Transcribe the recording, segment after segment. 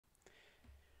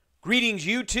Greetings,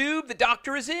 YouTube. The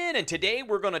doctor is in, and today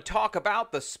we're going to talk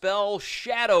about the spell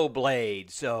Shadow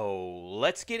Blade. So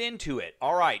let's get into it.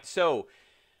 All right, so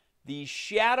the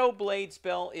Shadow Blade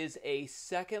spell is a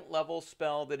second level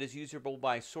spell that is usable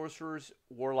by sorcerers,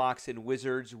 warlocks, and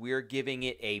wizards. We're giving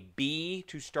it a B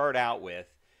to start out with.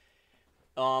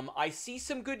 I see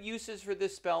some good uses for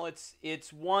this spell.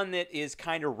 It's one that is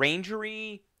kind of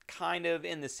rangery, kind of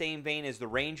in the same vein as the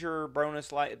ranger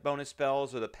bonus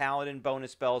spells or the paladin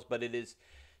bonus spells, but it is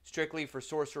strictly for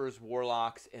sorcerers,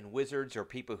 warlocks, and wizards, or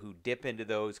people who dip into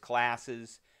those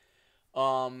classes.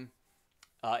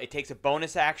 It takes a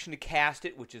bonus action to cast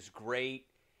it, which is great,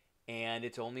 and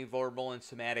it's only verbal and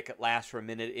somatic. It lasts for a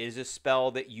minute. It is a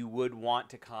spell that you would want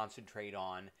to concentrate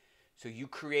on. So you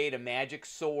create a magic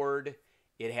sword.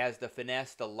 It has the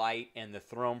finesse, the light, and the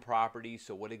throne properties.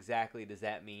 So what exactly does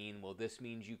that mean? Well, this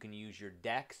means you can use your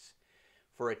dex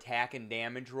for attack and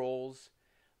damage rolls.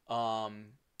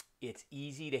 It's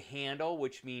easy to handle,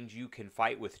 which means you can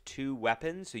fight with two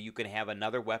weapons. So you can have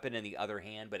another weapon in the other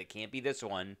hand, but it can't be this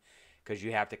one because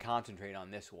you have to concentrate on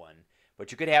this one.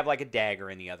 But you could have like a dagger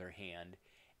in the other hand.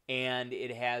 And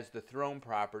it has the throne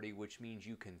property, which means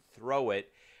you can throw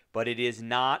it, but it is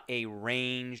not a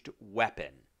ranged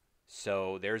weapon.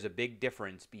 So there's a big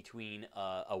difference between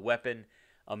a weapon,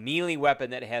 a melee weapon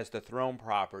that has the thrown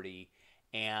property,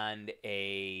 and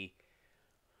a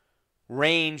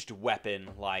ranged weapon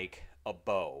like a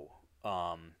bow.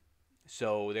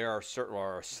 So there are certain,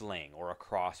 or a sling or a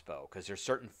crossbow, because there's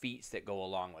certain feats that go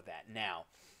along with that. Now,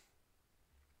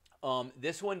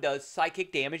 this one does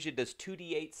psychic damage. It does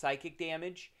 2d8 psychic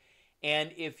damage,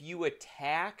 and if you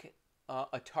attack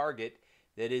a target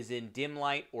that is in dim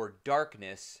light or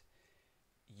darkness,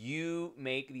 you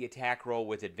make the attack roll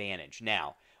with advantage.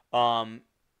 Now,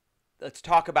 let's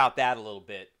talk about that a little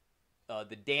bit.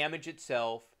 The damage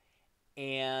itself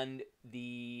and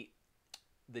the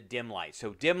dim light.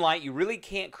 So dim light, you really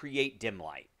can't create dim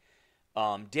light.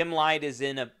 Dim light is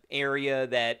in an area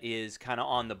that is kind of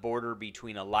on the border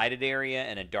between a lighted area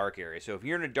and a dark area. So if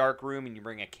you're in a dark room and you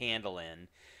bring a candle in,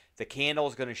 the candle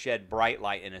is going to shed bright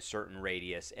light in a certain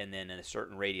radius, and then in a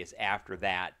certain radius after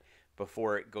that,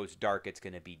 before it goes dark, it's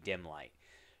going to be dim light.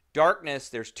 Darkness,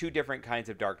 there's two different kinds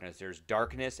of darkness. There's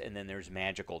darkness and then there's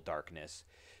magical darkness.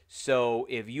 So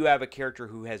if you have a character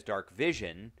who has dark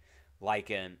vision, like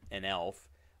an elf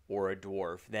or a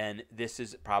dwarf, then this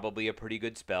is probably a pretty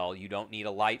good spell. You don't need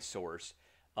a light source.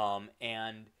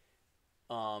 It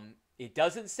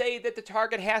doesn't say that the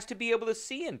target has to be able to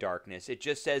see in darkness. It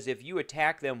just says if you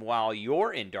attack them while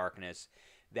you're in darkness,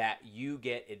 that you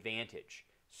get advantage.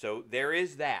 So there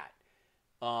is that.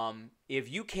 If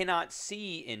you cannot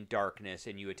see in darkness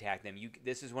and you attack them,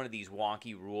 this is one of these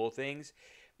wonky rule things.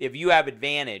 If you have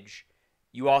advantage,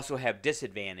 you also have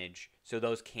disadvantage, so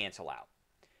those cancel out.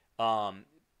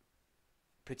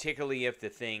 Particularly if the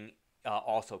thing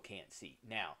also can't see.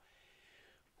 Now,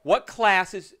 what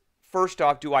classes, first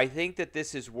off, do I think that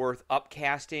this is worth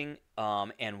upcasting,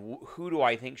 and who do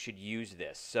I think should use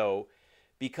this? So,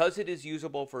 because it is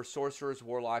usable for sorcerers,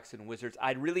 warlocks, and wizards,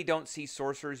 I really don't see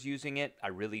sorcerers using it. I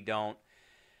really don't.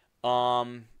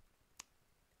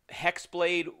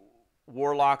 Hexblade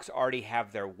warlocks already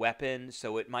have their weapon,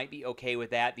 so it might be okay with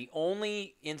that. The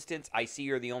only instance I see,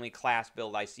 or the only class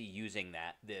build I see using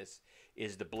this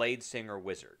is the Bladesinger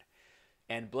wizard.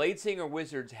 And Bladesinger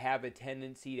wizards have a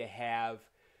tendency to have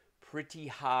pretty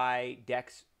high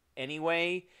dex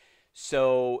anyway.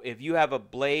 So if you have a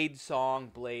blade singing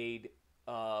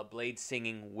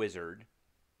wizard,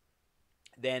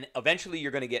 then eventually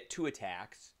you're going to get 2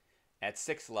 attacks at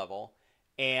 6th level,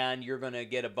 and you're going to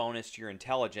get a bonus to your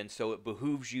intelligence, so it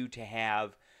behooves you to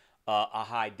have a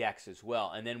high dex as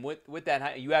well. And then with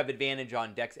that, you have advantage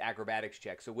on dex acrobatics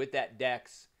checks. So with that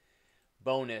dex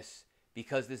bonus,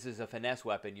 because this is a finesse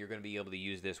weapon, you're going to be able to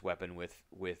use this weapon with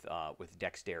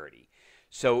dexterity.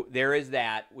 So there is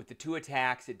that. With the 2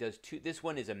 attacks, it does 2. This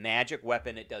one is a magic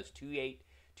weapon. It does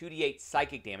 2d8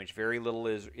 psychic damage. Very little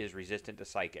is resistant to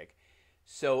psychic.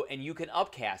 So, and you can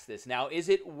upcast this. Now, is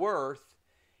it worth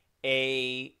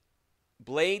a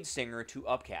Bladesinger to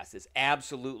upcast this?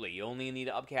 Absolutely. You only need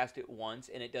to upcast it once,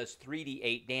 and it does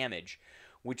 3d8 damage,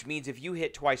 which means if you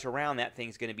hit twice around, that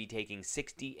thing's going to be taking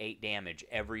 68 damage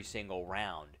every single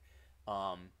round.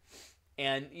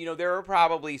 And, you know, there are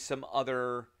probably some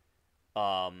other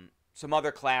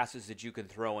classes that you can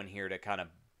throw in here to kind of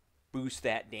boost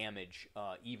that damage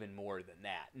even more than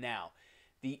that. Now,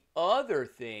 the other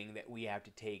thing that we have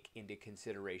to take into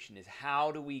consideration is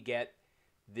how do we get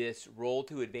this roll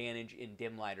to advantage in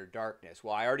dim light or darkness?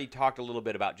 Well, I already talked a little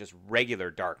bit about just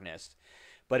regular darkness,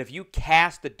 But if you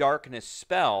cast the darkness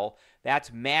spell,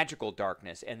 that's magical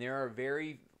darkness. And there are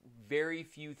very, very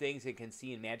few things that can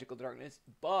see in magical darkness.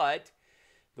 But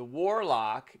the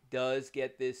warlock does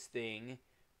get this thing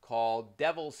called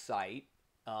Devil's Sight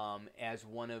as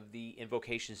one of the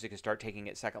invocations that can start taking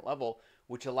at second level,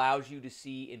 which allows you to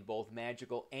see in both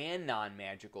magical and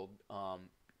non-magical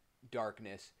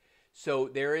darkness. So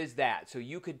there is that. So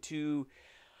you could do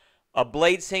a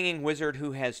blade singing wizard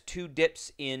who has 2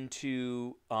 dips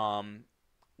into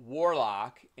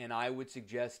warlock, and I would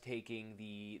suggest taking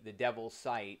the Devil's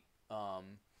Sight.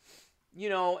 You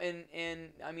know, and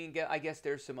I mean, I guess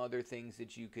there's some other things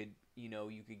that you could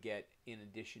get in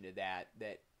addition to that.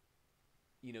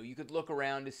 You could look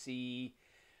around to see.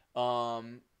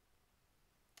 You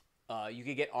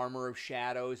could get Armor of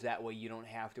Shadows. That way you don't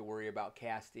have to worry about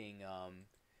casting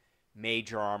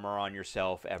major armor on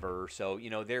yourself ever. So,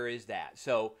 there is that.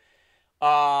 So,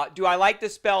 do I like the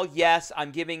spell? Yes.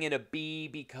 I'm giving it a B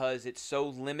because it's so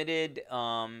limited.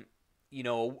 A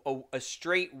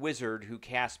straight wizard who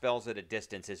casts spells at a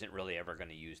distance isn't really ever going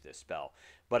to use this spell.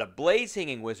 But a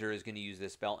blade-singing wizard is going to use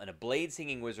this spell, and a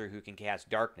blade-singing wizard who can cast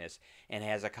darkness and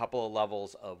has a couple of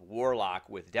levels of warlock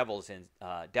with Devil's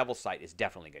Sight is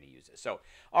definitely going to use this. So,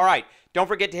 all right, don't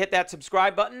forget to hit that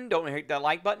subscribe button. Don't hit that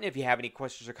like button. If you have any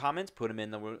questions or comments, put them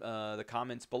in the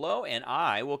comments below, and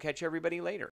I will catch everybody later.